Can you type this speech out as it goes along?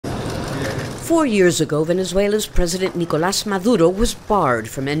4 years ago, Venezuela's President Nicolas Maduro was barred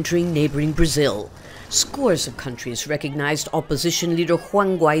from entering neighboring Brazil. Scores of countries recognized opposition leader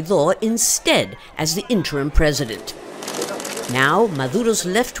Juan Guaidó instead as the interim president. Now, Maduro's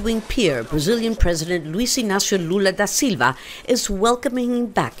left-wing peer, Brazilian President Luiz Inacio Lula da Silva, is welcoming him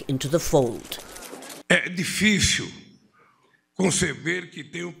back into the fold.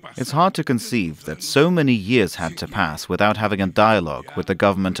 It's hard to conceive that so many years had to pass without having a dialogue with the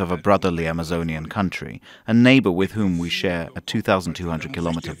government of a brotherly Amazonian country, a neighbor with whom we share a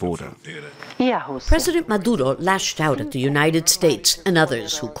 2,200-kilometer border. President Maduro lashed out at the United States and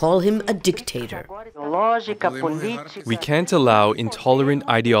others who call him a dictator. We can't allow intolerant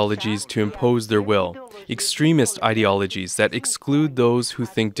ideologies to impose their will, extremist ideologies that exclude those who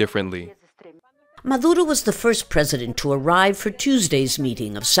think differently. Maduro was the first president to arrive for Tuesday's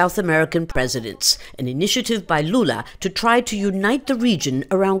meeting of South American presidents, an initiative by Lula to try to unite the region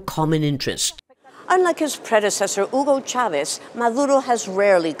around common interests. Unlike his predecessor Hugo Chavez, Maduro has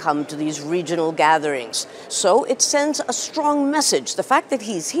rarely come to these regional gatherings. So it sends a strong message, the fact that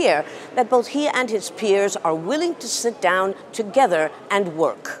he's here, that both he and his peers are willing to sit down together and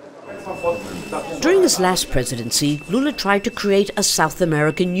work. During his last presidency, Lula tried to create a South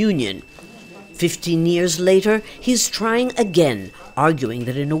American Union. 15 years later, he's trying again, arguing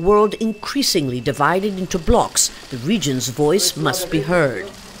that in a world increasingly divided into blocs, the region's voice must be heard.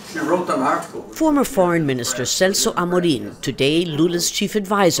 She wrote an article. Former Foreign Minister Celso Amorim, today Lula's chief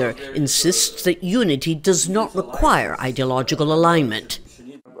advisor, insists that unity does not require ideological alignment.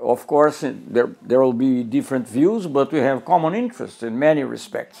 Of course, there will be different views, but we have common interests in many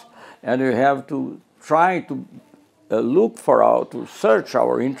respects. And we have to try to to search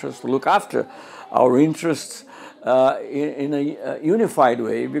our interests, look after our interests in a unified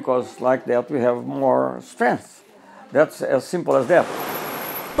way, because like that we have more strength. That's as simple as that.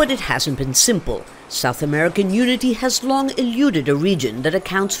 But it hasn't been simple. South American unity has long eluded a region that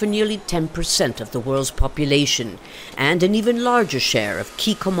accounts for nearly 10% of the world's population, and an even larger share of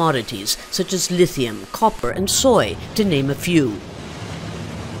key commodities such as lithium, copper, and soy, to name a few.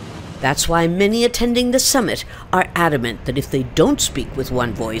 That's why many attending the summit are adamant that if they don't speak with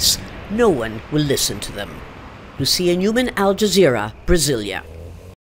one voice, no one will listen to them. Lucia, Newman, Jazeera, Brasilia.